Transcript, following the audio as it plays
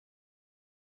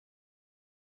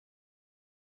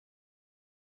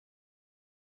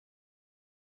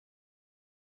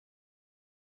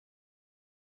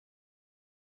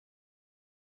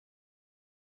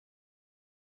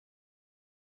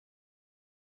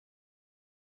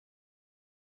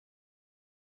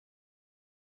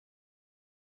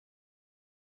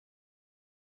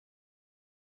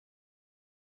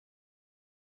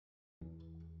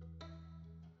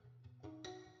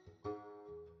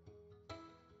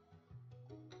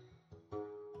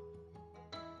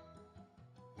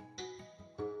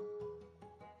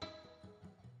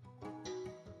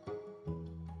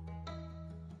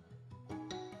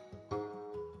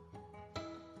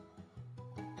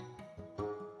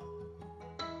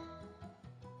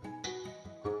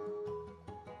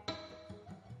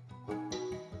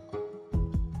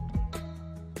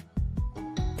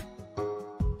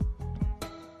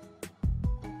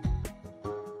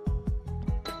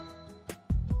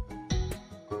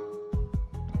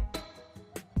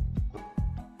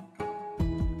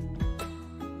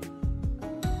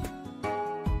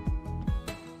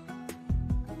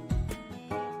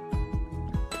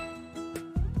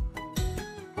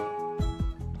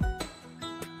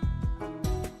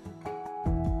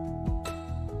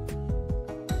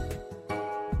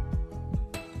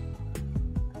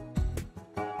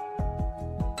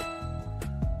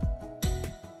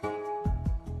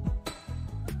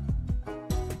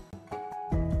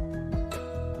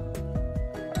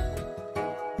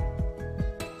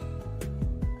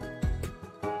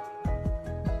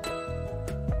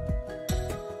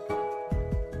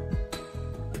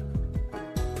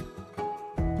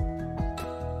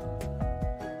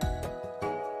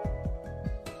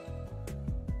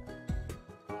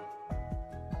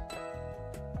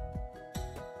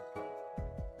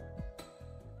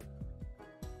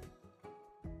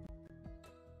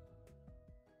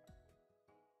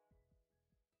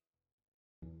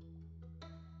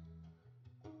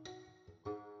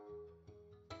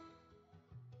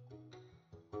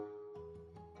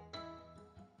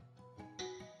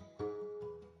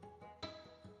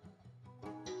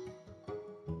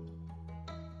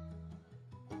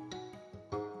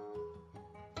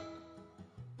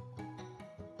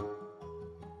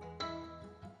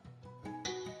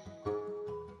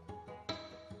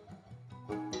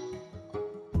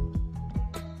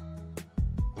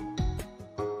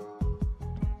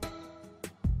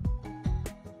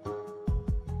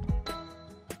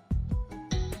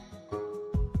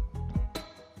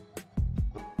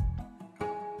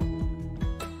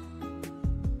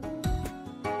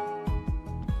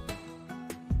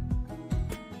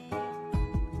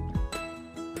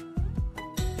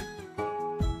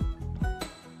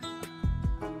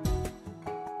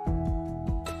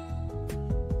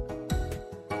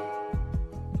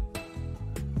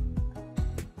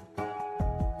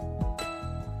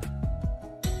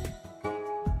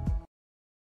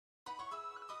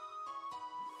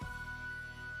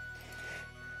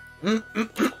Hello,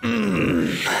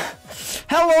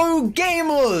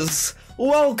 gamers!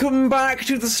 Welcome back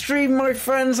to the stream, my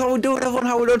friends. How we doing, everyone?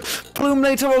 How we doing? Bloom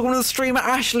later, welcome to the stream.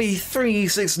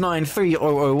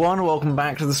 Ashley36930001, welcome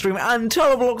back to the stream. And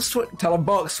Telebox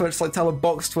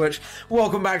Twitch,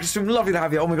 welcome back to the stream. Lovely to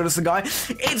have you. Oh my god, it's the guy.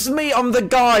 It's me, I'm the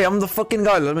guy. I'm the fucking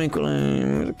guy. Let me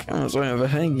the camera's right over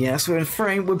here. Yes, we're in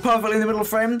frame. We're perfectly in the middle of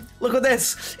frame. Look at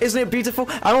this. Isn't it beautiful?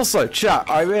 And also, chat,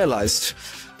 I realized,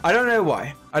 I don't know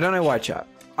why, chat.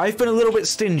 I've been a little bit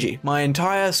stingy. My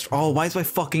entire... Oh, why is my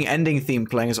fucking ending theme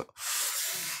playing?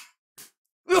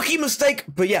 Rookie mistake!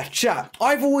 But yeah, chat.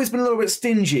 I've always been a little bit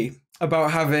stingy about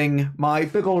having my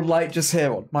big old light just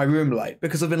here on, my room light.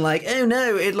 Because I've been like, oh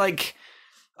no, it like...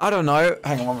 I don't know.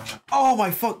 Hang on one minute. Oh,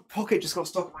 my fuck pocket just got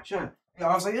stuck in my chair. Yeah,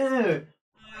 I was like, oh.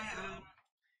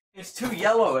 It's too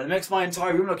yellow and it makes my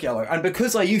entire room look yellow. And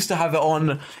because I used to have it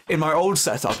on in my old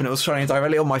setup and it was shining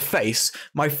directly on my face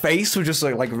was just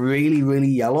like really, really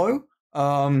yellow.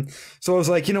 So I was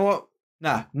like, you know what?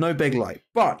 Nah, no big light.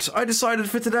 But I decided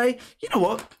for today, you know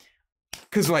what?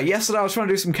 Because like yesterday I was trying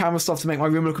to do some camera stuff to make my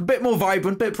room look a bit more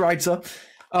vibrant, a bit brighter.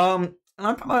 And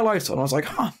I put my light on. I was like,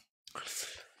 huh,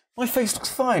 my face looks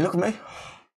fine. Look at me.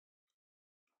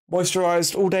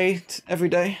 Moisturized all day, every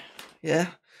day.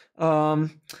 Yeah.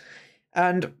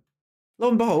 And lo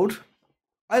and behold,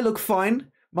 I look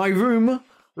fine. My room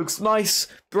looks nice,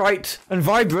 bright, and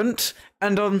vibrant,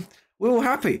 and we're all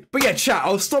happy. But yeah, chat,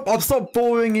 I'll stop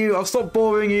boring you. I'll stop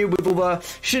boring you with all the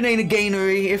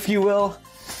shenaniganery, if you will.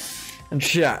 And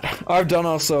chat, I've done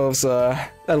ourselves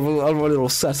a little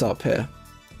setup here.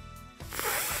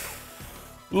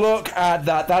 Look at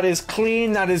that. That is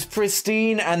clean. That is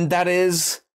pristine, and that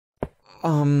is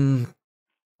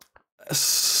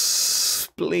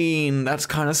spleen. That's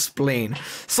kind of spleen.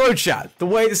 So chat, the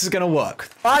way this is gonna work,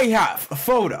 I have a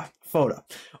folder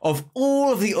of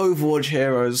all of the Overwatch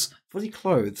heroes fully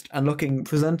clothed and looking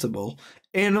presentable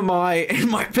in my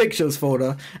pictures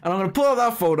folder, and I'm gonna pull out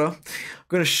that folder. I'm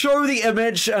gonna show the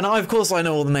image, and of course I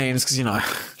know all the names because, you know, I'm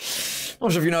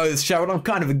not sure if you know this, chat, but I'm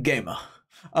kind of a gamer.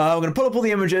 I'm gonna pull up all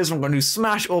the images, and I'm gonna do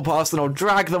smash or pass, and I'll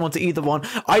drag them onto either one.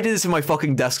 I did this in my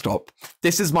fucking desktop.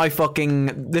 This is my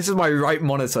right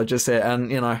monitor just here,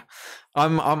 and you know,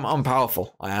 I'm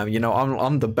powerful. I am, you know,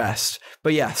 I'm the best.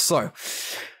 But yeah, so,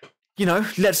 you know,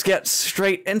 let's get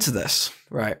straight into this.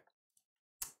 Right.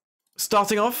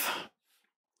 Starting off,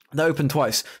 they open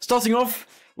twice. Starting off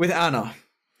with Anna.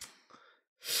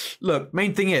 Look,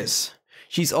 main thing is,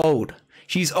 she's old.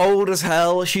 She's old as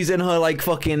hell. She's in her like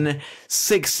fucking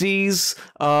 60s.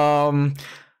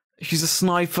 She's a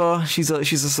sniper. She's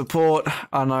a support.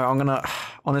 I know.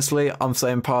 Honestly, I'm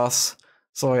saying pass.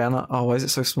 Sorry, Anna. Oh, why is it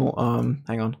so small?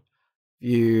 Hang on.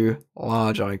 View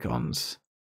large icons.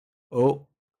 Oh.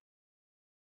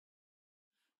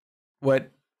 Wait.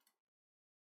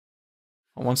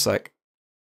 Oh, one sec.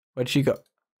 Where'd she go?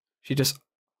 She's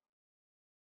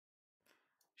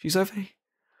over here.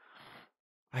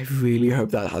 I really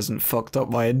hope that hasn't fucked up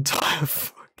my entire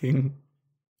fucking...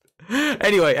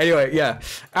 Anyway, yeah.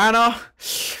 Anna,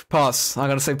 pass. I'm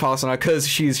gonna say pass on her because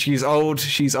she's old.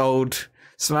 She's old.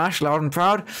 Smash, loud and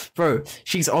proud, bro.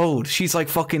 She's old. She's like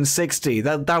fucking 60.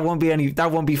 That won't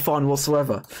be fun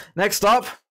whatsoever. Next up,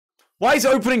 why is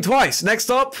it opening twice? Next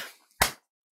up.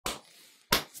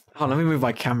 Oh, let me move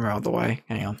my camera out of the way.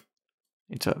 Hang on.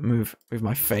 Need to move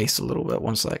my face a little bit.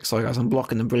 One sec. Sorry guys, I'm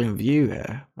blocking the brilliant view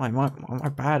here. My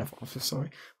bad. I'm so sorry.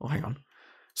 Oh, hang on.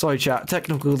 Sorry chat,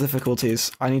 technical difficulties.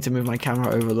 I need to move my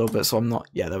camera over a little bit so I'm not...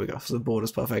 Yeah, there we go. So the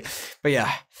border's perfect. But yeah,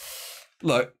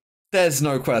 look, there's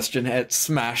no question. It's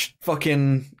smashed.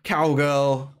 Fucking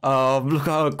cowgirl. Look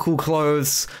at her cool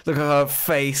clothes. Look at her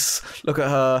face. Look at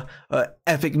her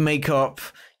epic makeup.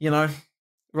 You know,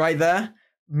 right there.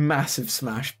 Massive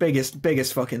smash,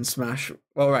 biggest fucking smash.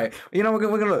 All right, you know, we're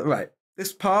gonna look right.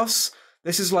 This pass,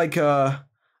 this is like a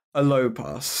low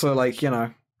pass. So like, you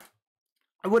know,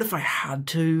 I would if I had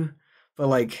to, but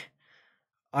like,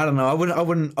 I don't know. I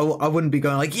wouldn't be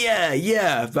going like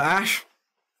yeah. But Ash,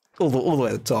 all the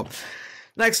way to the top.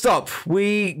 Next up,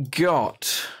 we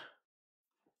got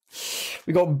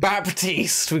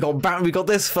Baptiste. We got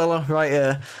this fella right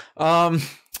here.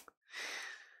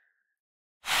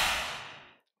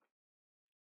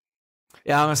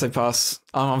 Yeah, I'm gonna say pass.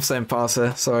 I'm saying pass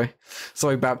here. Sorry,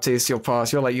 Baptiste, you're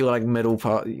pass. You're like middle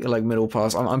pass. You're like middle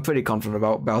pass. I'm pretty confident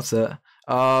about it.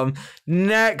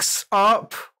 Next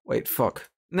up, wait, fuck.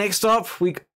 Next up,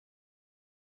 we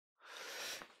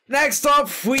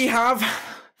have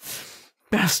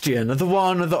Bastion, the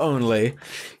one, the only.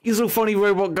 He's a funny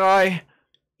robot guy.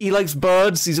 He likes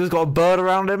birds. He's always got a bird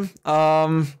around him.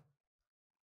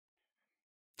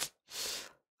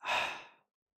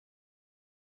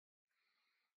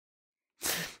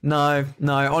 No,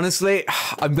 no. Honestly,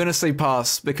 I'm gonna say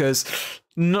pass because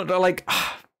not like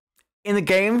in the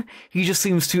game he just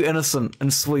seems too innocent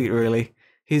and sweet. Really,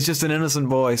 he's just an innocent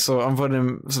boy. So I'm putting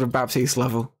him sort of Baptiste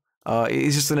level.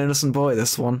 He's just an innocent boy.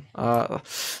 This one.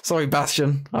 Sorry,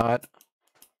 Bastion. Why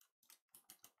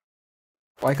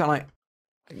can't I?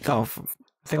 Oh, I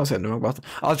think I was hitting the wrong button.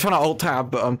 I was trying to alt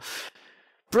tab, but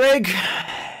Brig.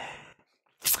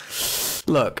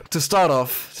 Look, to start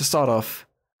off,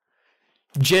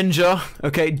 Ginger.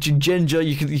 Okay, Ginger.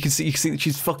 You can see that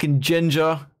she's fucking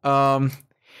Ginger.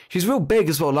 She's real big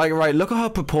as well. Like, right, look at her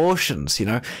proportions. You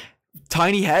know,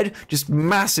 tiny head, just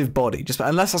massive body. Just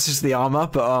unless that's just the armor,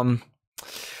 but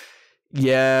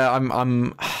yeah, I'm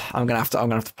gonna have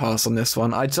to pass on this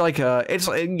one. I'd like it's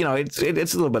a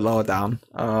little bit lower down.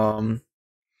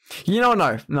 You know,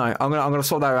 no, I'm gonna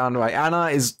swap that around. Right, Anna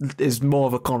is more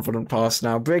of a confident pass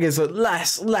now. Brig is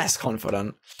less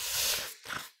confident.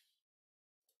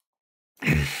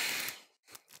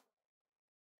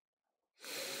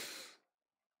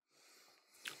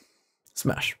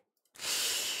 Smash.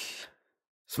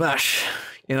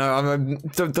 You know, I don't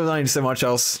need to say much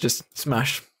else. Just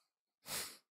smash.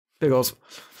 Big Oz.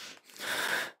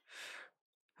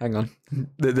 Hang on.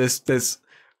 There's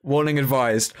warning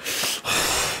advised.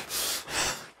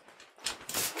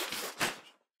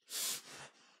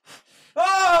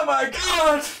 Oh my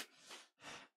god!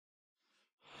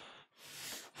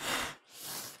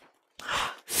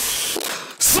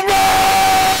 Smash!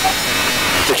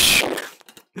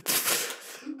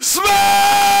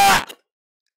 Smash!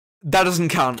 That doesn't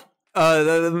count.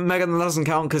 Megan, that doesn't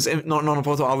count because not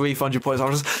non-important. I'll refund your points.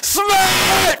 I'll just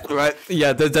smack. Right?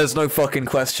 Yeah. There's no fucking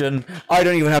question. I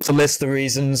don't even have to list the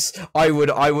reasons. I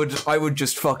would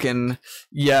just fucking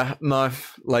yeah. No.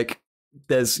 Like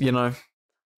there's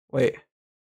Wait.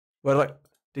 Where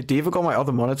did Diva go on my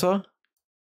other monitor?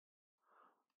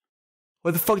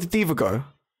 Where the fuck did Diva go?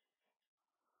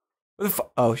 Where the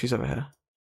fuck? Oh, she's over here.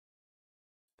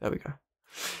 There we go.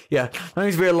 Yeah, I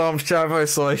need to be alarmed, chat. Very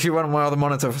sorry. She went on my other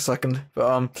monitor for a second,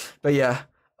 but yeah,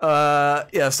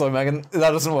 yeah. Sorry, Megan.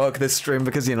 That doesn't work this stream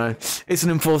because it's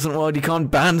an important word. You can't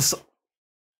ban.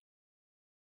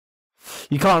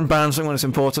 You can't ban something when it's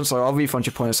important. So I'll refund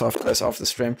your points after the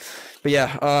stream. But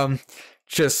yeah,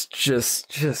 just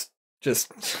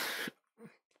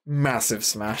massive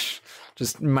smash.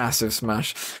 Just massive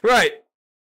smash. Right.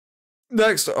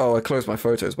 Next. Oh, I closed my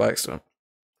photos by accident.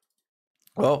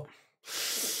 Well.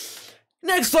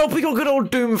 Next up, we got good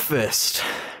old Doomfist.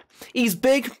 He's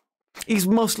big, he's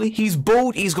muscly, he's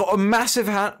bald, he's got a massive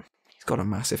hand. He's got a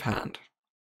massive hand.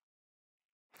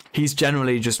 He's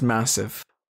generally just massive.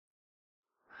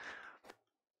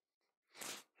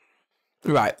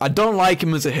 Right, I don't like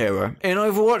him as a hero. In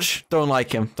Overwatch, don't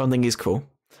like him. Don't think he's cool.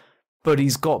 But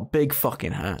he's got big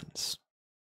fucking hands.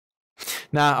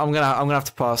 Nah, I'm gonna have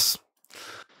to pass.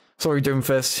 Sorry,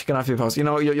 Doomfist, you're gonna have to pass. You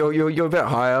know, you're a bit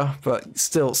higher, but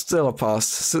still a pass.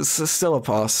 Still a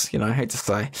pass. I hate to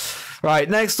say. Right,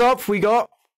 next up we got.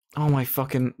 Oh my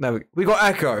fucking! There we got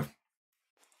Echo.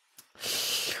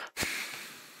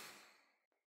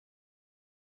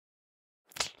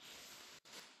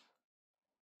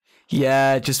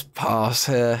 Yeah, just pass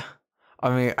here.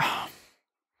 I mean,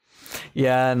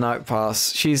 yeah, no,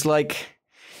 pass. She's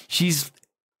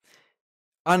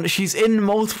in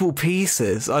multiple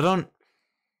pieces. I don't.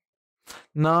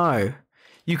 No,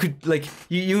 you could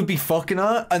you would be fucking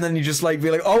her, and then you just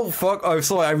be like, oh fuck, oh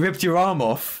sorry, I ripped your arm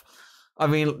off. I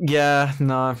mean, yeah,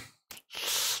 no,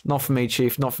 not for me,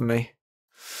 Chief, not for me.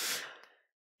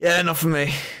 Yeah, not for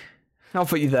me. I'll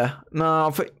put you there.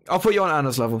 No, I'll put you on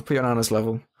Anna's level. Put you on Anna's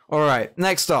level. All right,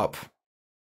 next up.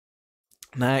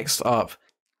 That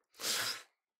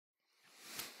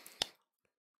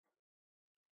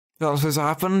was supposed to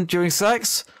happen during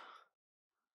sex?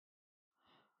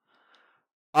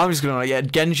 I'm just gonna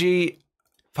Genji,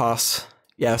 pass.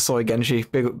 Yeah, sorry Genji,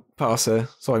 big pass here.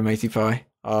 Sorry matey pie.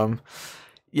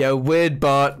 Yeah, weird,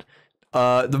 but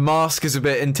the mask is a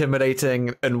bit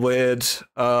intimidating and weird.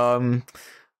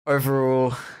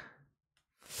 Overall,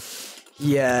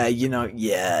 yeah, yeah, no,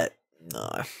 yeah,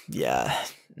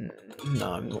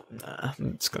 no,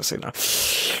 I'm just gonna say no.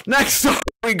 Next up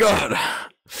we got.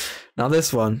 Now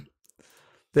this one's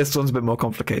a bit more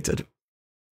complicated.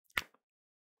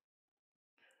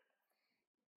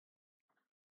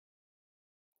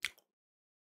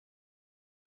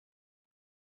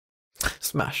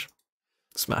 Smash.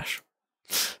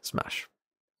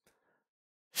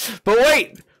 But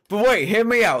wait, hear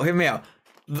me out.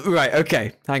 Right,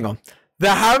 okay, hang on.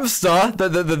 The hamster,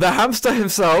 the hamster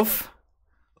himself,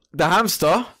 the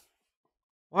hamster.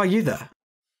 Why are you there?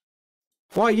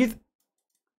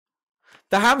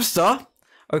 The hamster,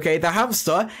 okay, the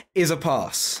hamster is a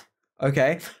pass.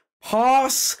 Okay?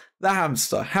 Pass the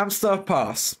hamster. Hamster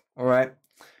pass. Alright.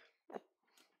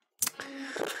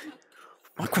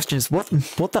 My question is, what's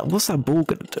that ball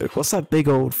gonna do? What's that big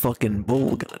old fucking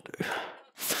ball gonna do?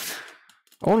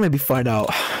 I wanna maybe find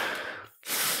out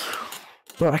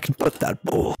where I can put that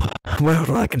ball. What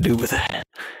I can do with it.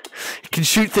 It can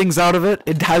shoot things out of it.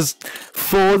 It has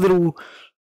 4 little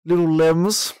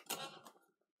limbs.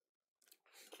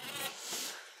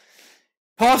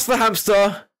 Pass the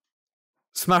hamster,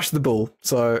 smash the ball.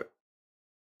 So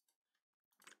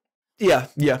yeah.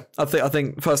 I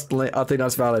think personally, I think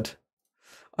that's valid.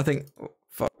 I think. Oh,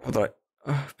 fuck. What did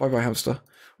I? Bye hamster.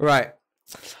 Right,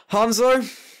 Hanzo.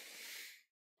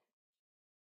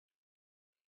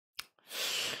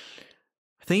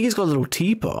 I think he's got a little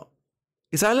teapot.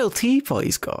 Is that a little teapot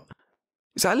he's got?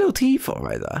 Is that a little teapot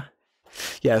right there?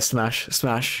 Yeah,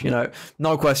 smash. You know,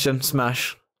 no question,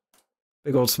 smash.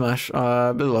 Big old smash.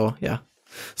 A bit lower, yeah.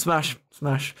 Smash.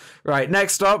 Right,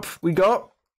 next up we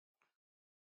got.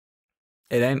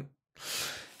 It ain't.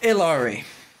 Ilari.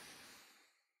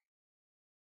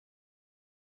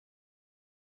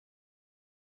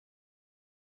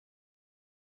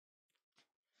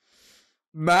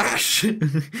 Mash? You're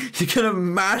gonna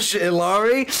mash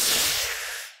Ilari?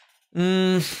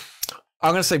 I'm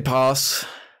gonna say pass.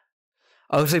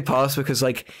 I'll say pass because,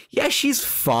 like, yeah, she's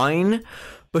fine,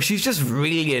 but she's just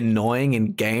really annoying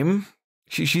in game.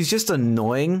 She's just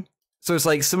annoying. So it's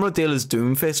like similar deal as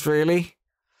Doomfist, really.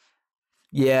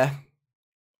 Yeah.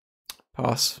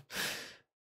 Pass.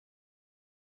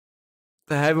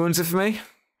 The heavy ones are for me.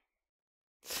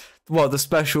 What, the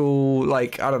special,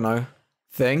 like, I don't know,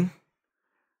 thing?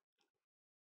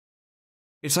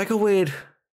 It's like a weird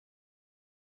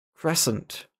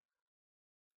crescent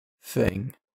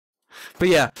thing. But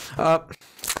yeah,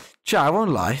 chat, I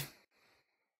won't lie.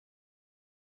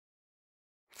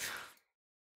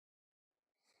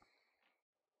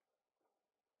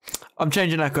 I'm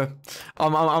changing Echo.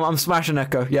 I'm smashing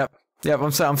Echo. Yep.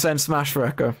 I'm saying smash for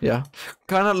Echo. Yeah.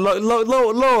 Kind of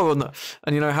lower on that,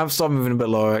 and you know, have start moving a bit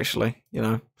lower actually. You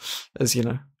know, as you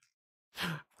know.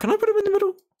 Can I put him in the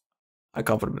middle? I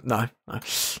can't put him. No.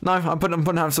 I'm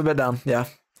putting Hamster a bit down. Yeah.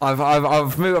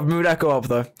 I've moved Echo up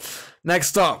though.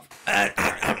 Next up.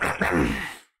 I'm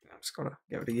just gotta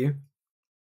get rid of you.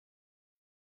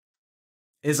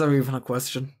 Is there even a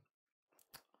question?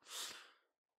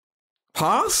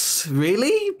 Pass?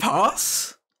 Really?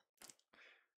 Pass?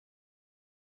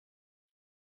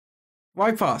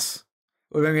 Why pass?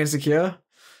 We're going insecure?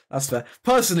 That's fair.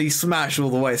 Personally, smash all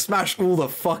the way. Smash all the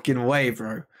fucking way,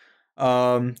 bro.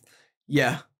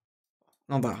 Yeah.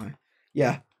 Not that high.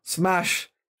 Yeah. Smash.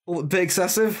 A bit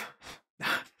excessive?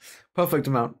 Perfect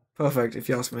amount. Perfect, if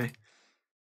you ask me.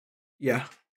 Yeah.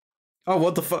 Oh,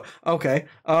 what the fuck? Okay.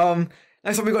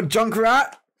 Next up we got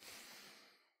Junkrat.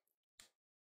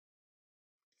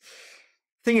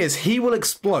 Thing is, he will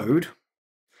explode,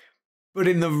 but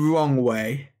in the wrong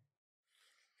way.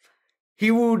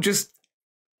 He will just.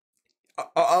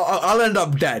 I'll end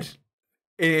up dead.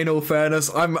 In all fairness,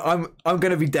 I'm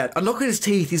gonna be dead. And look at his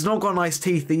teeth. He's not got nice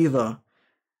teeth either,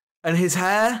 and his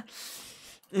hair.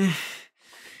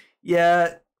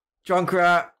 Yeah,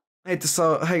 Junkrat. Hate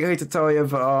to tell you,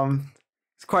 but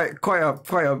it's quite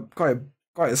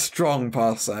a strong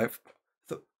pass out.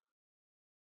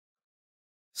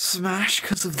 Smash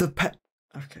because of the pet.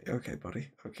 Okay, buddy.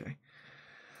 Okay.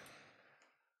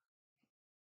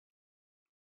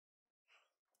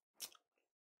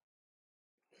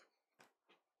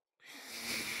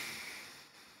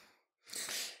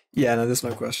 Yeah, no, there's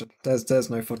no question. There's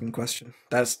no fucking question.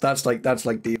 That's like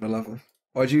diva level.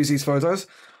 Why'd you use these photos?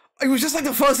 It was just like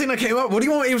the first thing that came up. What do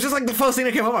you want? It was just like the first thing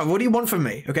that came up. What do you want from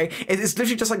me? Okay, it's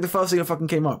literally just like the first thing that fucking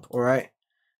came up. All right.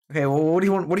 Okay. Well, what do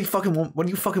you want? What do you fucking want? What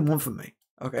do you fucking want from me?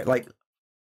 Okay, like.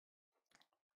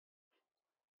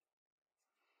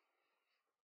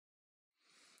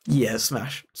 Yeah,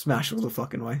 smash all the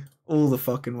fucking way, all the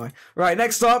fucking way. Right,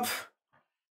 next up.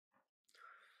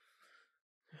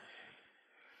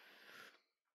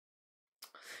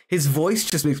 His voice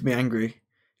just makes me angry.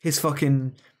 His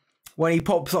fucking when he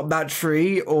pops up that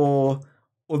tree or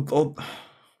although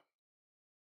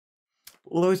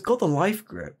he's got the life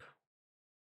grip.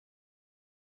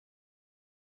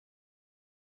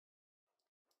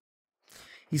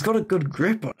 He's got a good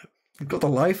grip on him. He's got the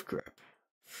life grip.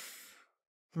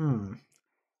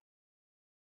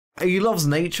 He loves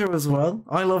nature as well.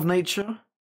 I love nature.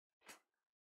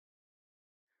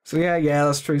 So yeah,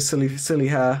 that's true. Silly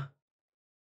hair.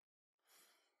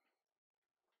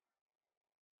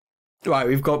 Right,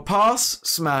 we've got pass,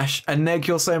 smash, and Neg,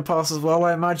 you're saying pass as well,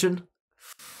 I imagine?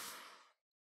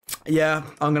 Yeah,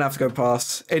 I'm gonna have to go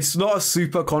pass. It's not a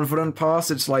super confident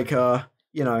pass. It's like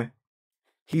you know,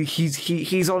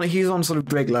 he's on sort of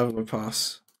big level of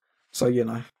pass. So you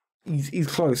know, he's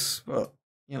close, but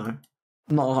you know,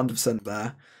 not 100%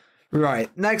 there. Right,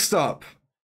 next up,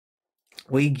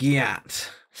 we get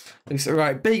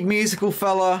right, big musical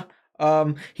fella.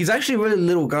 He's actually a really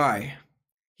little guy.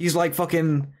 He's like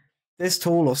fucking this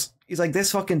tall or he's like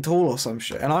this fucking tall or some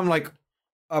shit, and I'm like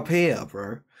up here,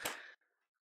 bro.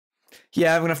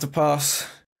 Yeah, I'm gonna have to pass.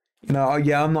 You know,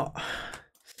 yeah, I'm not.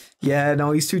 Yeah,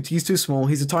 no, he's too small.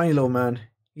 He's a tiny little man.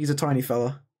 He's a tiny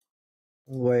fella.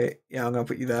 Wait, yeah, I'm gonna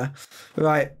put you there.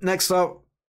 Right, next up.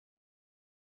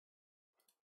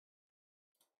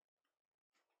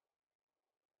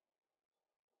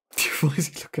 Why is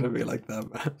he looking at me like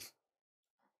that, man?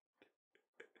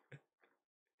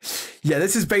 Yeah,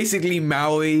 this is basically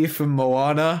Maui from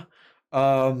Moana.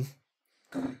 Um,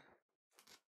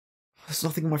 there's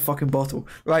nothing in my fucking bottle.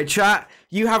 Right, chat.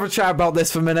 You have a chat about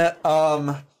this for a minute.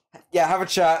 Yeah, have a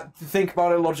chat. Think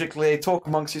about it logically. Talk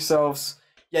amongst yourselves.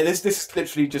 Yeah, this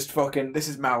literally just fucking. This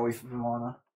is Maui from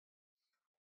Moana.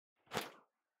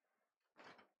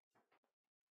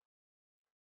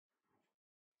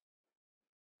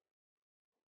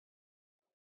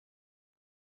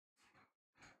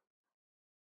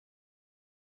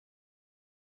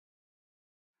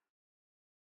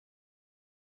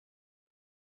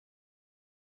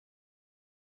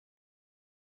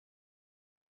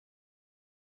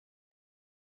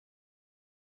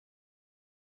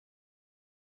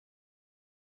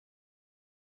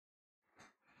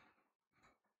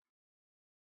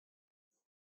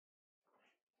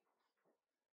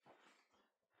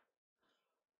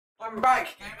 I'm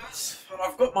back, gamers, and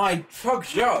I've got my chug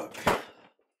jug.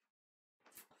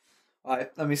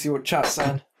 Alright, let me see what chat's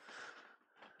saying.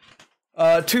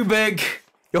 Too big.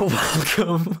 You're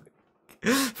welcome.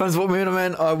 Fans, what me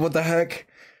man? What the heck?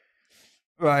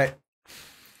 Right.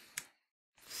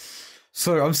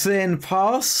 So I'm seeing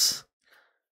pass.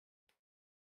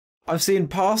 I'm seeing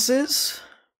passes,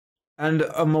 and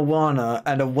a Moana,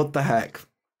 and a what the heck.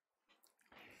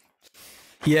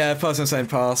 Yeah, person saying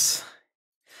pass.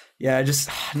 Yeah, just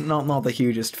not the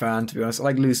hugest fan, to be honest. I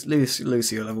like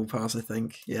Lucio level pass, I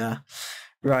think. Yeah.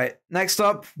 Right. Next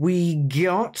up, we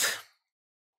got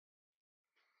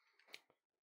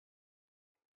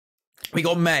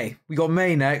May. We got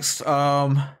May next.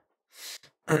 You're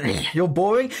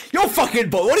boring. You're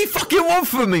fucking boring. What do you fucking want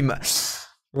from me, man?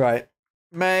 Right.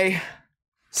 May.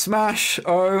 Smash.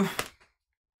 Oh.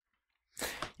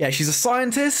 Yeah, she's a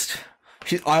scientist.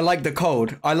 I like the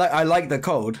code. I like the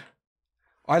code.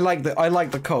 I like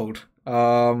the code.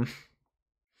 You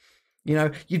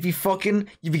know, you'd be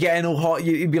getting all hot.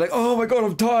 You'd be like, oh my god,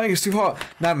 I'm dying. It's too hot.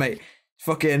 Nah, mate.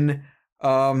 Fucking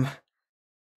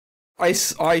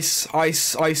ice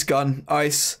gun,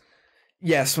 ice.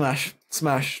 Yeah, smash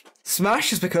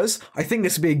is because I think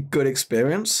this would be a good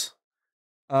experience.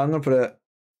 I'm gonna put it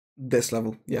this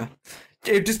level. Yeah,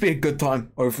 it'd just be a good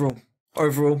time overall.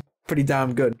 Overall, pretty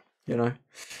damn good. You know.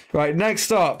 Right,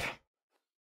 next up.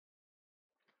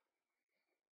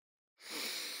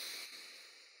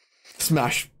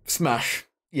 Smash.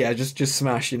 Yeah, just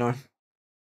smash. You know.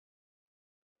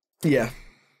 Yeah.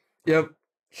 Yep.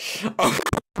 Oh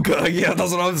god, yeah,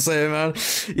 that's what I'm saying, man.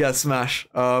 Yeah, smash.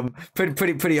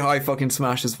 Pretty high fucking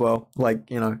smash as well. Like,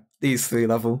 you know, these three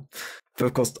level. But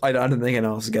of course, I don't think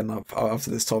anyone else is getting up to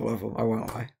this top level. I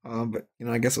won't lie. But you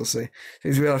know, I guess we'll see.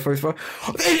 It's real life first, bro.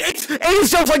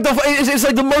 It's just like it's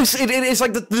like the most. It's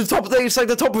like the top. It's like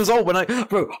the top result when I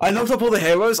looked up all the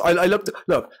heroes. I looked up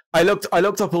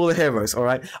all the heroes. All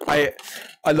right. I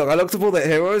looked up all the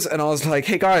heroes and I was like,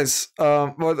 hey guys.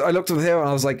 Well, I looked up the hero and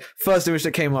I was like, first image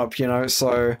that came up. You know,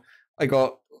 so I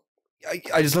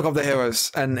just look up the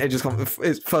heroes and it just comes.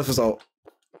 It's first result.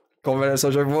 Combat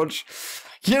Search Overwatch.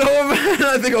 You know what, man?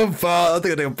 I think I'll pass. I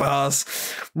think I'll pass.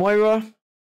 Moira.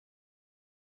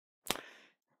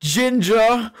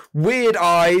 Ginger, weird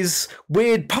eyes,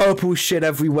 weird purple shit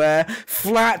everywhere,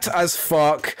 flat as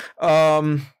fuck.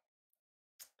 Yeah,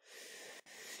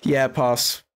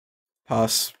 pass.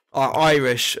 Pass.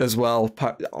 Irish as well.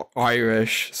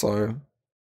 Irish, so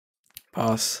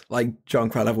pass. Like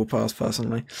Junkrat level pass,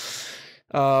 personally.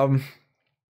 Purple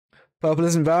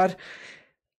isn't bad.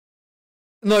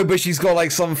 No, but she's got like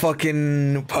some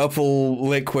fucking purple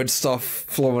liquid stuff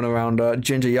flowing around her.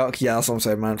 Ginger yuck, yeah, that's what I'm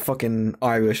saying, man. Fucking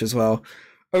Irish as well.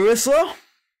 Orisa?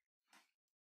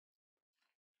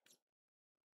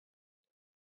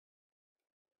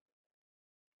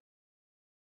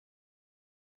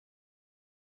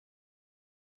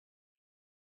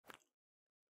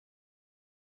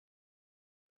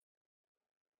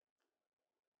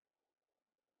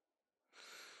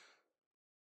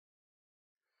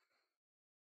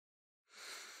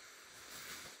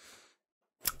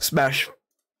 Smash.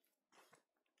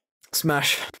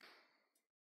 Smash.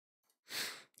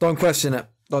 Don't question it.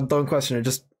 Don't question it.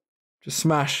 Just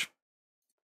smash.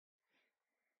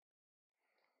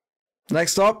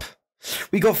 Next up,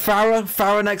 we got Farah.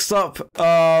 Farah next up.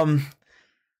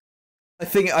 I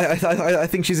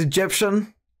think she's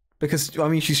Egyptian because I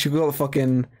mean she got the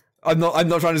fucking. I'm not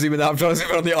trying to zoom in there. I'm trying to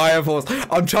zoom in on the Eye of Horus.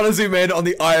 I'm trying to zoom in on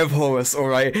the Eye of Horus. All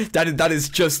right, that is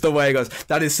just the way it goes.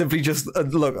 That is simply just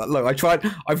look. I tried.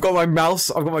 I've got my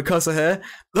mouse. I've got my cursor here.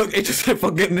 Look, it just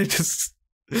fucking. It just.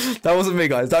 That wasn't me,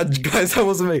 guys. That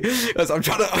wasn't me. Guys, I'm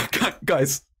trying to.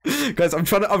 Guys, I'm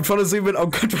trying to zoom in. I'm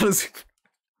trying to zoom.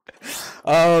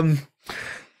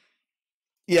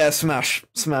 Yeah, smash.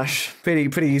 Pretty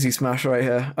easy smash right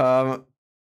here.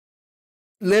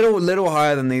 Little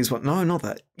higher than these ones. No, not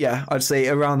that. Yeah, I'd say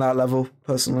around that level,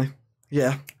 personally.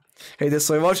 Yeah. Hate this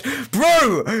so much.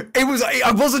 Bro!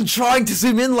 I wasn't trying to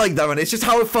zoom in like that, man. It's just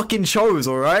how it fucking chose,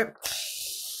 alright?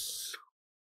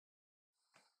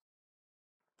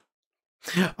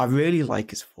 I really like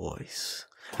his voice.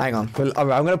 Hang on. I'm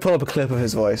gonna pull up a clip of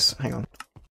his voice. Hang on.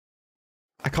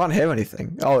 I can't hear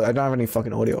anything. Oh, I don't have any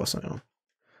fucking audio or something.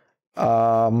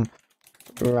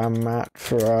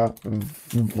 Ramatra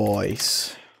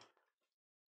voice.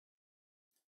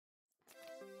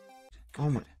 Oh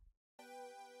my.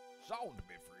 Sound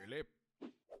me freely.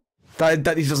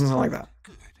 That he doesn't sound like that.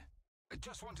 Good. I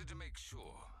just wanted to make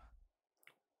sure.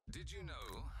 Did you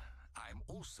know I'm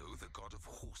also the god of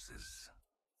horses?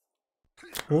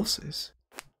 Horses?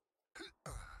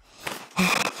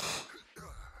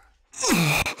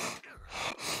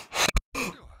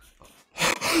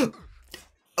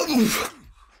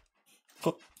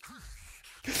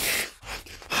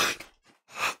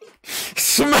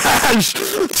 Smash!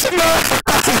 Smash!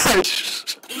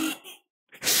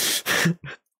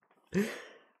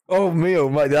 Oh me, oh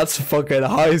my, that's a fucking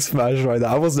high smash right there.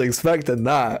 I wasn't expecting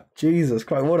that. Jesus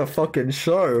Christ, what a fucking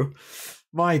show.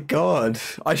 My god.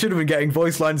 I should have been getting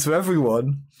voice lines for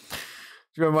everyone. Do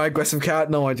you remember my aggressive cat?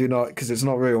 No, I do not, because it's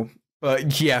not real.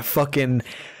 But yeah, fucking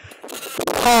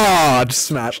hard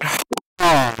smash.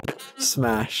 Hard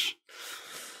smash.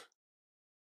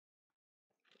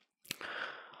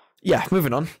 Yeah,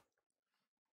 moving on.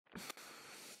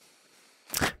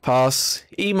 Pass.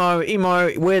 Emo.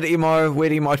 Weird emo.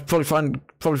 I'd probably find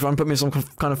put me in some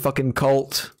kind of fucking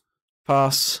cult.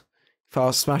 Pass.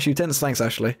 Smash you. 10 thanks,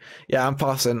 actually. Yeah, I'm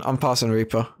passing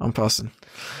Reaper. I'm passing.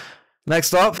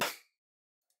 Next up.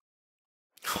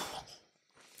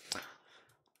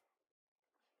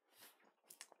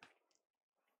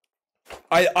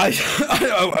 Are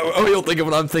we all thinking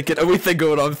what I'm thinking? Are we thinking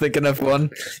what I'm thinking, everyone?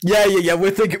 Yeah. We're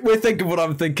thinking what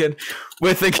I'm thinking.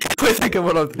 We're thinking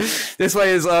what I'm. This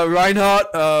way is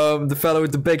Reinhardt, the fellow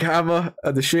with the big hammer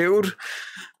and the shield.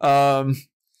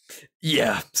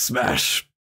 Yeah, smash.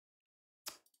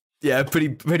 Yeah,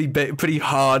 pretty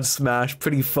hard smash.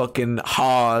 Pretty fucking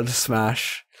hard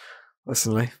smash.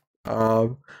 Personally.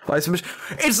 It's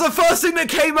the first thing that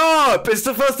came up! It's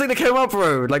the first thing that came up,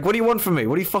 bro! Like, what do you want from me?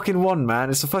 What do you fucking want, man?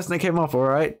 It's the first thing that came up,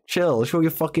 alright? Chill, show your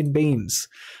fucking beans.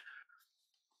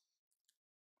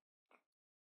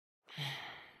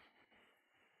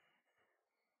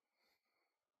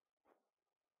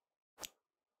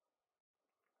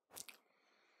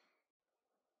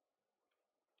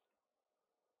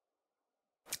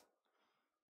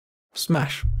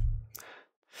 Smash.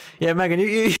 Yeah, Megan,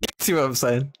 you see what I'm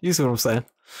saying? You see what I'm saying?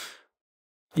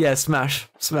 Yeah, smash.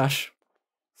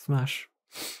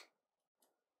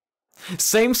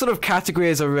 Same sort of category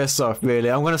as Orisa, really.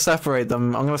 I'm gonna separate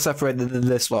them. I'm gonna separate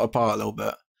this lot apart a little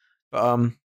bit.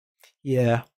 But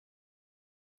yeah.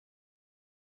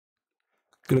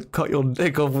 Gonna cut your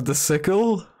dick off with the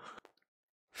sickle.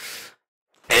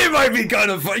 It might be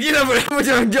kind of fun. You never know.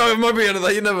 It might be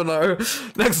anything. You never know.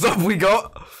 Next up, we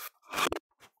got.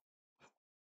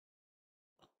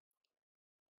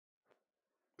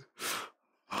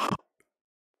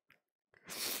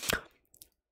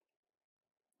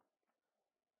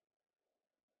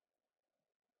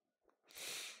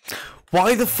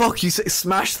 Why the fuck you say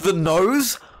smash the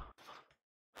nose?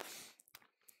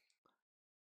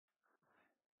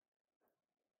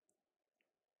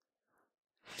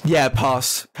 Yeah,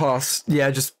 pass.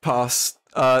 Yeah, just pass.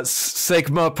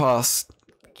 Sigma, pass.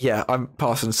 Yeah, I'm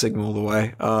passing Sigma all the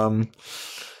way.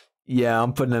 Yeah,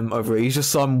 I'm putting him over. He's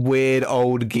just some weird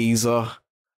old geezer.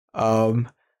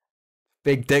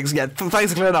 Big dicks. Yeah,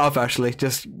 thanks for clearing that up, actually.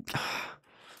 Just.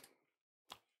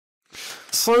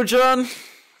 Sojourn.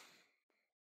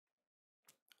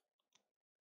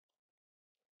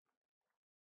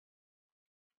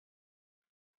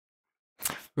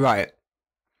 Right.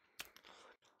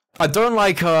 I don't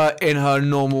like her in her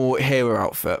normal hero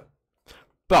outfit,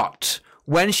 but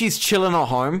when she's chilling at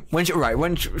home, when she's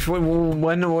chilling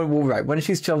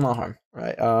at home,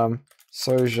 right?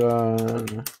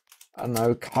 Sojourn, I don't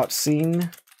know,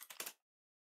 cutscene.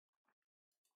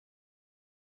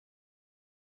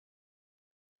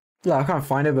 Yeah, I can't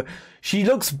find it, but she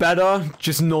looks better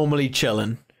just normally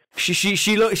chilling.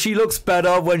 She looks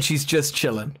better when she's just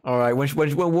chilling. All right, when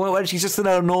she's just in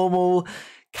her normal,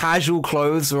 casual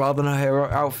clothes rather than her hero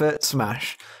outfit,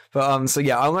 smash. But so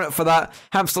yeah, I'm gonna for that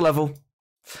hamster level.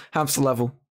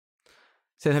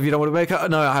 So have you done what to make her?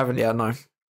 No, I haven't yet. No.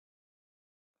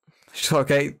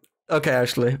 Okay,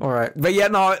 actually, all right. But yeah,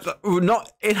 no,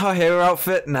 not in her hero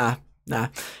outfit. Nah.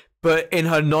 But in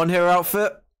her non-hero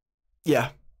outfit, yeah.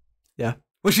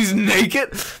 Well, she's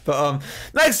naked. But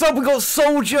next up we got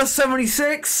Soldier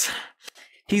 76.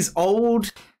 He's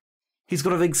old. He's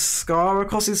got a big scar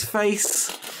across his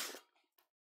face.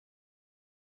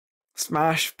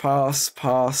 Smash, pass,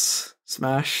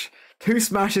 smash. 2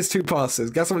 smashes, 2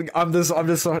 passes. Guess what? I'm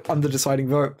the deciding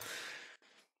vote.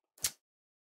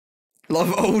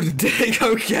 Love old dick.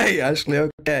 Okay, Ashley.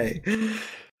 Okay.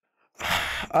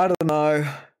 I don't know.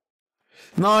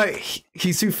 No,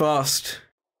 he's too fast.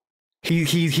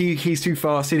 He's too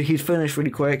fast. He'd finish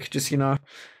really quick. Just, you know.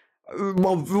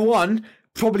 Well, one,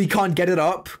 probably can't get it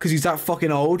up because he's that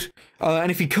fucking old.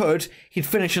 And if he could, he'd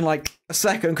finish in like a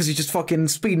second because he's just fucking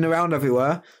speeding around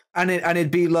everywhere. And it'd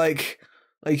be like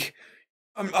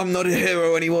I'm not a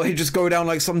hero anymore. He'd just go down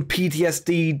like some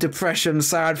PTSD, depression,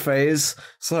 sad phase.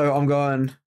 So I'm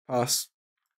going pass.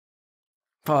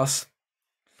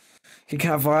 He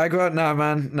can't Viagra? Nah,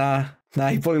 man. Nah,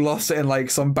 he probably lost it in like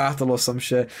some battle or some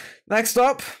shit. Next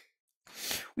up,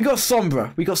 we got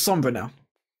Sombra. Now.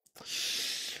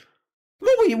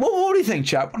 What do you think,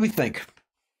 chap? What do we think?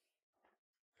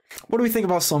 What do we think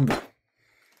about Sombra?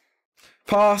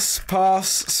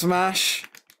 Pass, smash.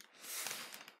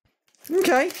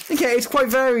 Okay, it's quite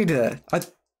varied here.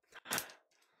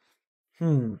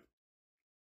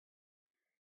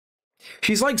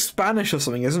 She's like Spanish or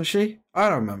something, isn't she? I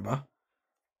don't remember.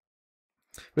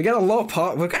 We get a lot of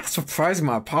parts. We get a surprising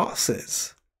amount of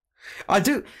passes. I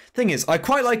do. Thing is, I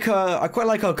quite like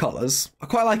her colors. I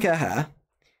quite like her hair.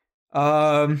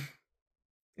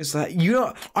 Is that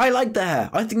I like the hair.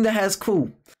 I think the hair's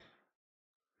cool.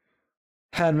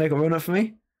 Hair and makeup ruin it for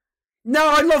me. No,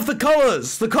 I love the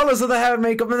colors. The colors of the hair and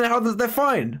makeup and they're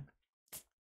fine.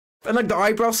 And like the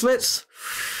eyebrow slits.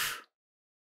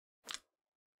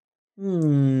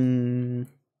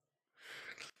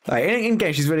 Like in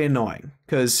game, she's really annoying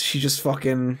because she just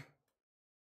fucking.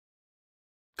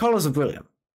 Colors are brilliant.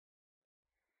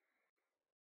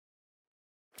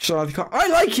 I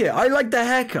like it. I like the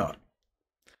haircut.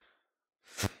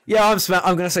 Yeah, I'm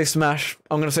gonna say smash.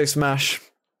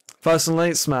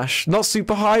 Personally, smash. Not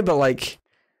super high, but like,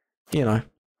 you know.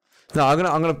 No, I'm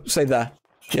gonna say there.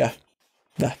 Yeah,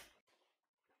 there.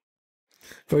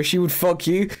 But she would fuck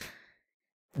you.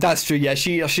 That's true. Yeah,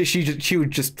 she would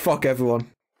just fuck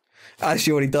everyone, as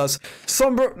she already does.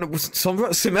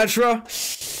 Symmetra.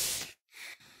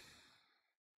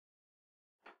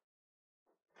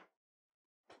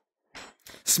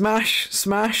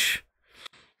 Smash.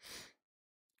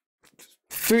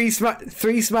 Three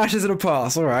smashes and a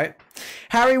pass. All right,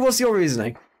 Harry. What's your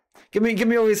reasoning? Give me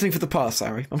your reasoning for the pass,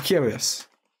 Harry. I'm curious.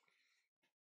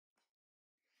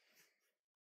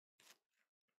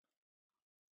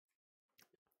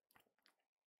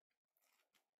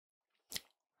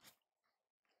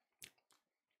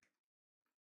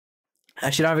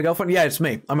 Actually, don't have a girlfriend? Yeah, it's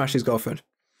me. I'm Ashley's girlfriend.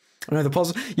 I know the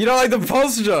posture. You don't like the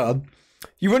posture.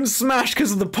 You wouldn't smash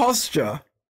because of the posture.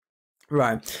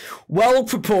 Right. Well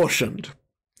proportioned.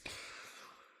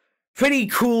 Pretty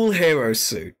cool hero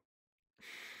suit.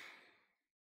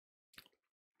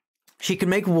 She can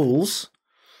make walls.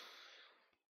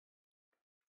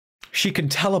 She can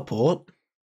teleport.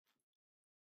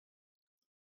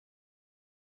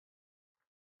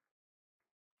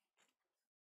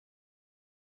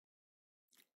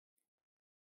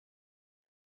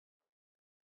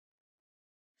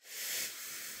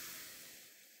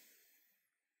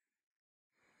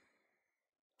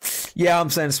 Yeah,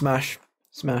 I'm saying smash.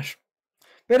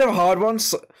 Bit of a hard one,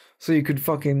 so you could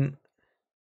fucking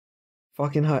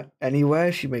her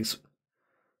anywhere. She makes.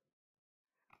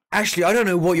 Actually, I don't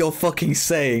know what you're fucking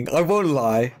saying. I won't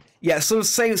lie. Yeah, so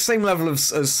same level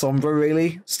as Sombra,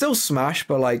 really. Still smash,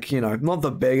 but like, you know, not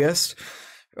the biggest.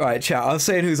 Right, chat. I'm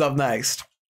saying who's up next.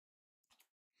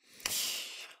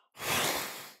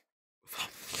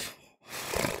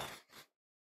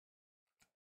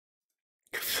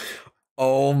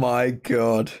 Oh my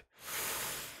god.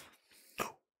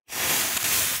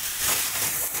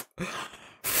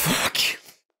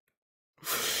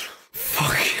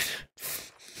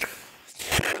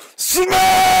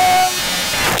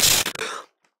 Smash!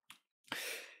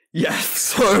 Yeah,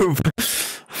 so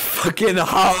fucking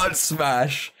hard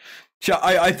smash.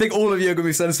 I think all of you are gonna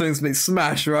be sending something to me.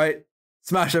 Smash, right?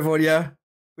 Smash, everyone, yeah?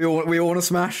 We all want to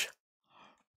smash?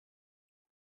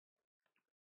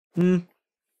 Hmm.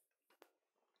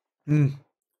 Hmm.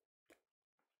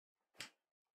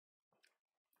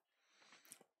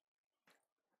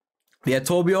 Yeah,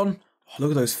 Torbjorn. Oh,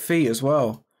 look at those feet as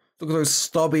well. Look at those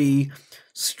stubby,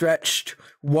 stretched,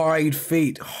 wide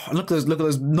feet. Oh, look at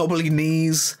those knobbly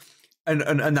knees, and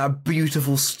that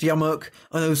beautiful stomach,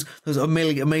 and those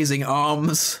amazing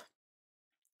arms.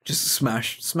 Just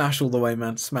smash all the way,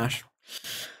 man. Smash.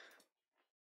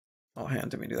 Oh, hang on,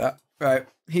 didn't we do that? Right,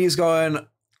 he's going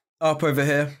up over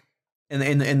here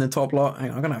in the top lot.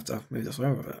 Hang on, I'm gonna have to move this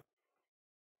over a bit.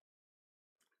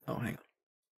 Oh, hang on.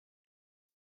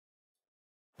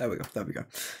 There we go.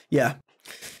 Yeah.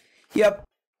 Yep.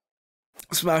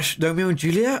 Smash Romeo and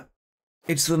Juliet.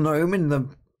 It's the gnome in the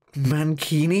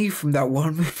mankini from that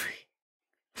one movie.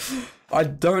 I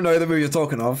don't know the movie you're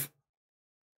talking of.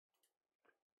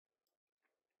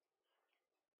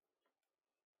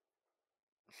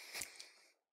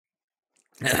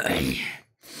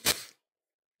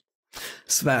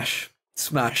 Smash.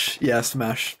 Yeah,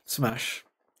 smash.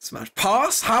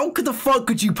 Pass? How the fuck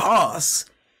could you pass?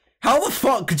 How the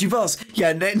fuck could you pass?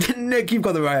 Yeah, Nick, you've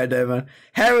got the right idea, man.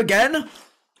 Hair again?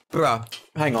 Bruh,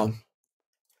 hang on.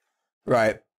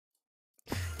 Right.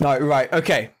 No, right,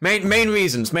 okay. Main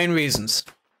reasons.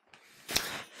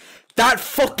 That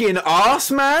fucking ass,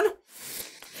 man?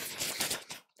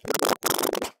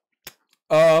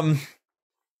 The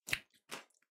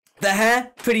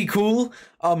hair, pretty cool.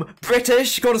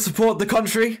 British, gotta support the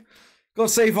country. Gotta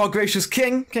save our gracious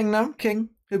king. King. Hope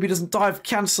he doesn't die of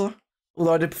cancer.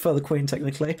 Although I did prefer the Queen,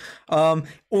 technically. All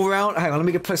round, hang on, let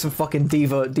me play some fucking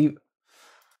diva.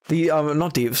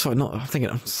 Not diva, sorry,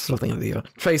 I'm still thinking of diva.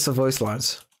 Tracer voice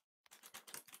lines.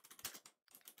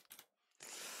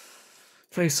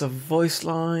 Tracer voice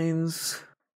lines.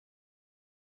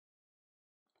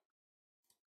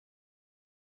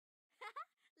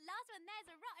 Last one, there's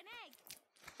a rotten egg.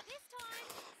 This time,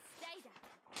 stay down.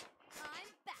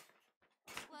 I'm back.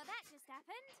 Well, that just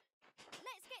happened.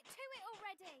 Let's get to it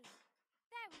already.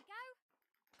 There we go.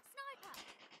 Sniper.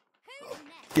 Who's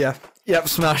next? Yeah. Yep.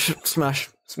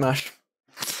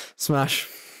 Smash.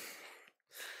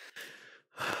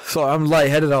 So I'm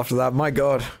lightheaded after that. My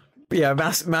God. But yeah,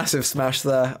 massive smash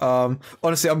there.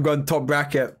 Honestly, I'm going top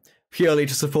bracket purely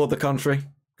to support the country.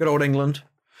 Good old England.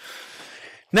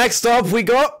 Next up, we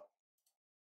got.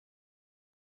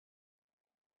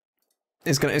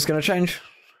 It's gonna change.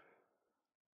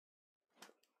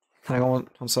 Hang on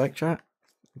one sec, chat.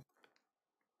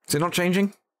 Is it not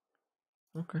changing?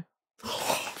 Okay.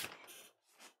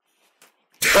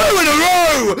 2 in a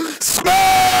row!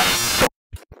 Smash!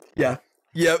 Yeah.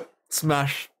 Yep.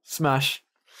 Smash.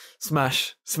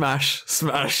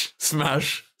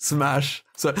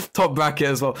 So top bracket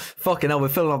as well. Fucking hell, we're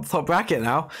filling up the top bracket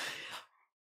now.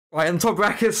 Right, in the top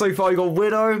bracket so far you got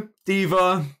Widow,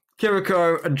 Diva,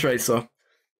 Kiriko, and Tracer.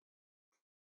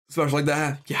 Smash like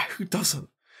that. Yeah, who doesn't?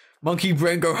 Monkey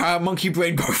brain go ham, monkey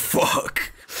brain go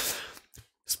fuck.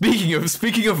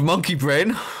 Speaking of monkey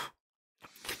brain,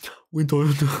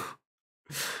 Winton.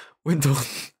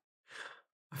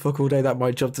 I fuck all day, that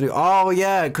my job to do. Oh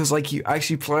yeah, because like you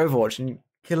actually play Overwatch and you're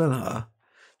killing her.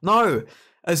 No,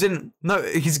 as in no,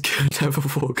 he's gonna never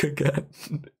walk again.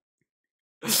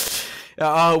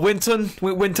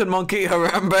 Winton Monkey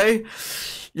Harambe.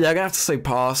 Yeah, I'm gonna have to say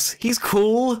pass. He's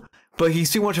cool, but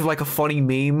he's too much of like a funny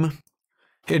meme.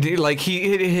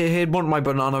 He'd want my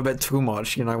banana a bit too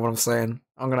much, you know what I'm saying?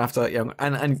 I'm gonna have to, yeah,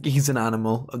 and he's an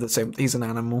animal of the same. He's an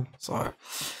animal. So,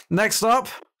 next up,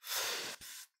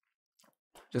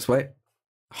 just wait.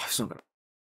 Oh, it's not gonna...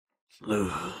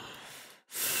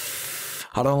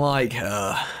 I don't like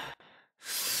her.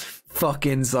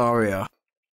 Fucking Zarya.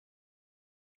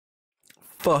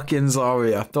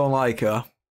 Don't like her.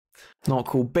 Not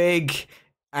cool. Big,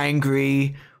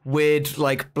 angry, weird,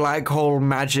 like black hole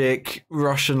magic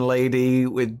Russian lady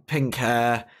with pink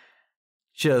hair.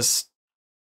 Just.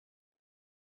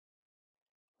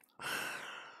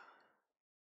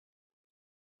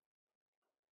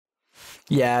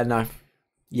 Yeah, no.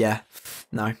 Yeah,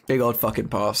 no. Big old fucking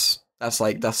pass. That's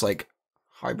like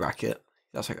high bracket.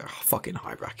 That's like a fucking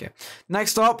high bracket.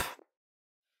 Next up.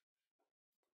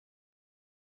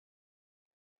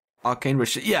 Arcane but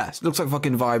shit. Yeah, it looks like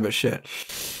fucking vibe but shit.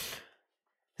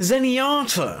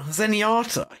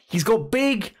 Zenyatta. He's got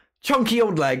big, chunky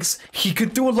old legs. He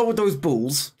could do a lot with those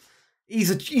balls. He's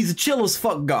a chill as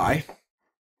fuck guy.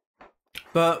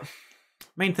 But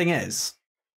Main thing is,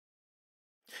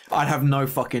 I'd have no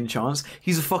fucking chance.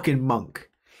 He's a fucking monk.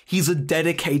 He's a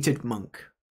dedicated monk,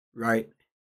 right?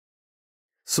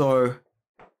 So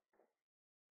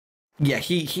yeah,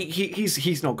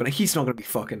 he's not gonna be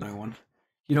fucking no one.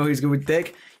 You know who's gonna be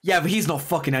dick? Yeah, but he's not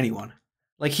fucking anyone.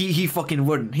 Like he fucking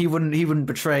wouldn't. He wouldn't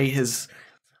betray his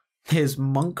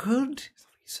monkhood. Is that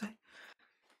what you say?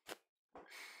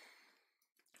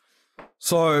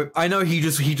 So I know he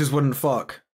just wouldn't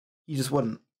fuck. He just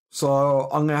wouldn't. So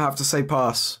I'm gonna have to say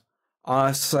pass.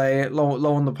 I say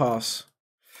low on the pass.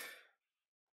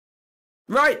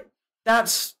 Right.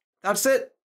 That's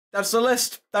it. That's the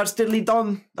list. That's diddly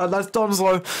done. That's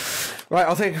Donzo. Right,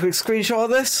 I'll take a quick screenshot of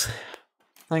this.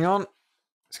 Hang on.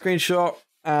 Screenshot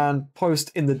and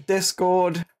post in the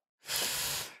Discord.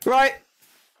 Right.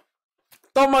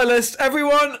 Done my list,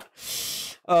 everyone.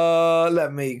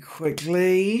 Let me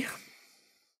quickly.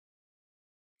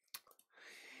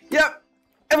 Yep.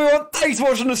 Everyone, thanks for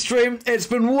watching the stream. It's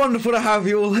been wonderful to have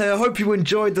you all here. Hope you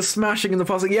enjoyed the smashing and the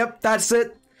passing. Yep, that's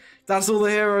it. That's all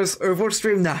the heroes. Overwatch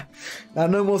stream? Nah,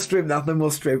 no more stream. Nah, no more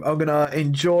stream. I'm gonna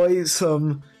enjoy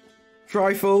some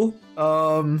trifle,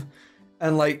 and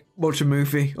like watch a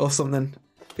movie or something.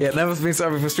 Yeah, never been so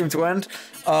happy for stream to end.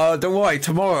 Don't worry,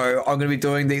 tomorrow I'm gonna be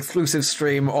doing the exclusive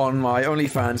stream on my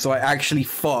OnlyFans, so I actually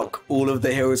fuck all of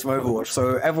the heroes from Overwatch.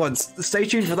 So everyone, stay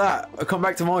tuned for that. I'll come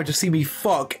back tomorrow to see me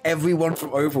fuck everyone from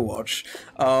Overwatch.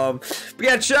 But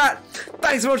yeah, chat,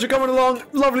 thanks so much for coming along.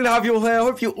 Lovely to have you all here.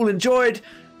 Hope you all enjoyed.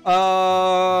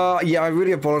 Yeah, I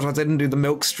really apologize. I didn't do the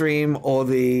milk stream or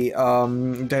the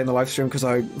day in the live stream because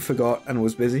I forgot and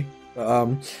was busy.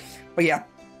 But yeah,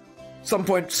 some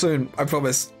point soon, I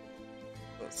promise.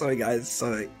 Sorry guys,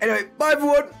 sorry. Anyway, bye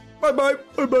everyone. Bye bye.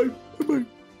 Bye bye. Bye bye.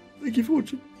 Thank you for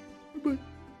watching. Bye bye.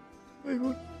 Bye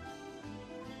everyone.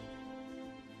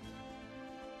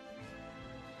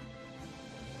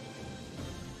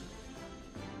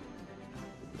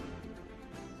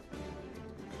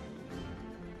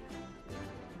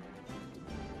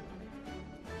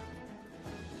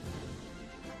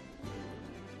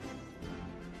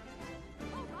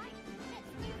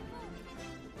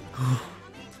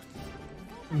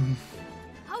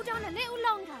 Hold on a little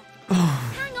longer.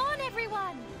 Hang on,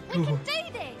 everyone. We can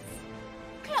do this.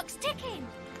 Clock's ticking.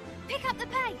 Pick up the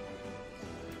pace.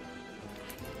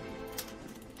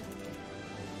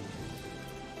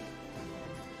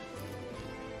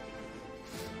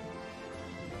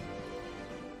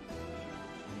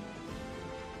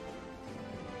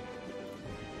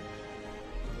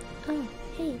 Oh,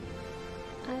 hey.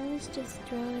 I was just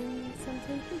drawing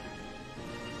something.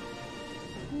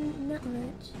 Not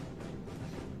much.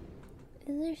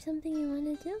 Is there something you want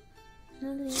to do?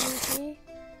 Now that you're here?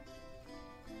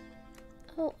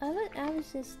 Oh, I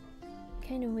was just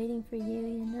kind of waiting for you,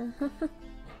 you know?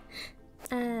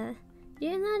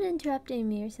 You're not interrupting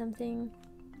me or something.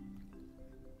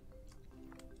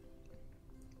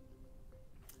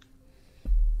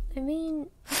 I mean,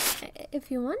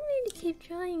 if you want me to keep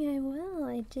trying, I will.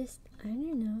 I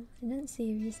don't know. I don't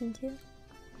see a reason to.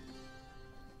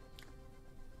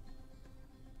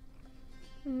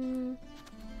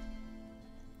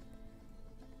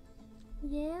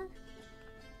 Yeah?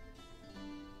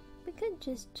 We could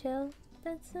just chill.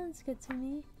 That sounds good to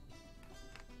me.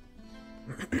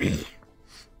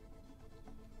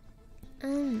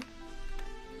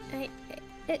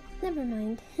 Never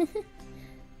mind.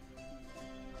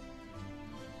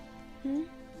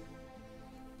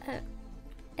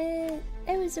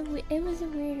 It was a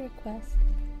weird request.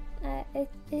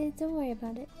 Don't worry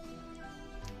about it.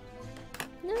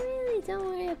 No, really, don't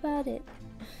worry about it.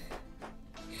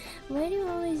 Why do you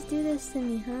always do this to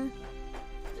me, huh?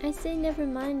 I say never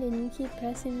mind and you keep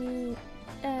pressing me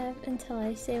until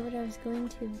I say what I was going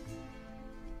to.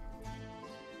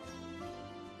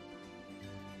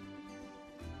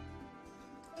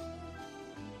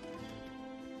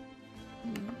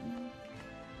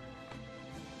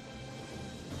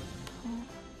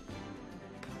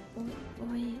 Where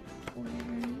are you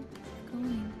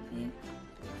going, babe?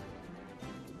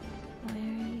 Why are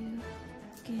you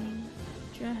getting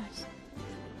dressed?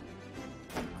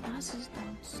 The classes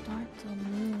don't start till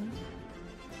noon.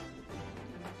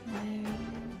 Why are you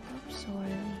up so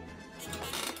early?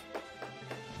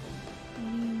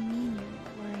 What do you mean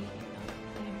you're worried up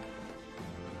there?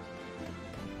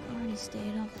 I already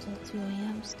stayed up till 2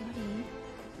 AM studying.